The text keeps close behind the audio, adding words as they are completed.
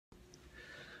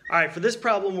All right, for this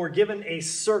problem, we're given a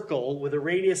circle with a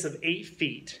radius of 8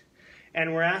 feet,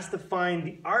 and we're asked to find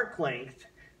the arc length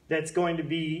that's going to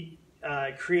be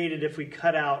created if we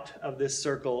cut out of this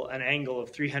circle an angle of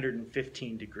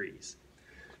 315 degrees.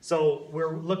 So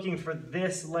we're looking for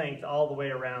this length all the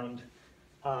way around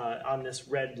on this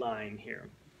red line here.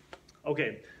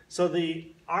 Okay, so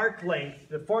the arc length,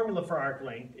 the formula for arc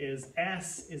length is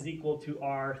S is equal to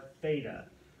R theta,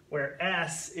 where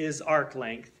S is arc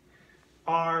length,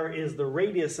 R is the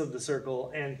radius of the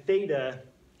circle, and theta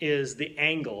is the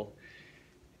angle,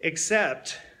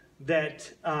 except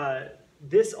that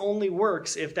this only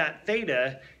works if that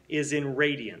theta is in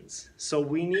radians. So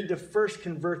we need to first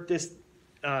convert this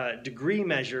degree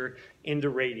measure into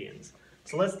radians.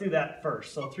 So let's do that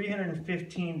first. So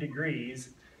 315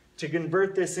 degrees, to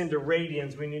convert this into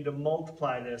radians, we need to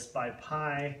multiply this by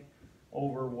pi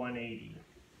over 180.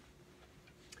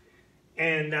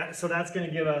 And so that's going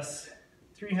to give us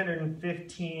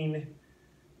 315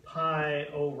 pi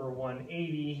over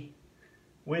 180,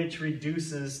 which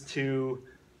reduces to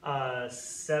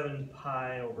 7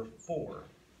 pi over 4.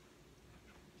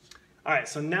 All right,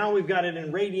 so now we've got it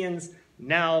in radians.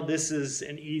 Now this is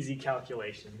an easy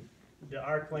calculation. The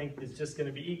arc length is just going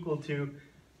to be equal to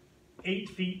 8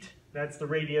 feet, that's the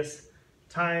radius,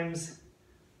 times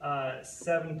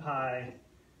 7 pi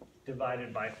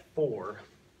divided by 4.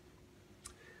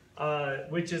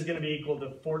 Which is going to be equal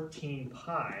to 14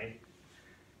 pi.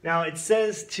 Now it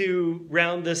says to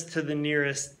round this to the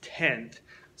nearest tenth,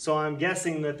 so I'm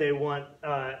guessing that they want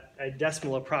a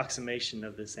decimal approximation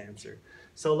of this answer.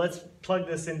 So let's plug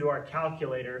this into our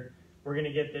calculator. We're going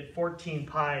to get that 14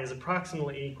 pi is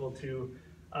approximately equal to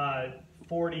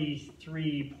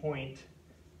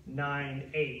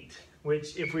 43.98,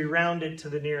 which if we round it to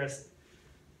the nearest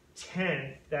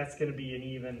tenth, that's going to be an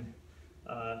even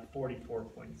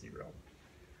 44.0,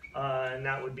 and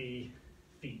that would be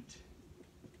feet.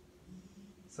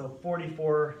 So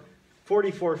 44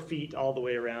 feet all the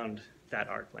way around that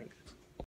arc length.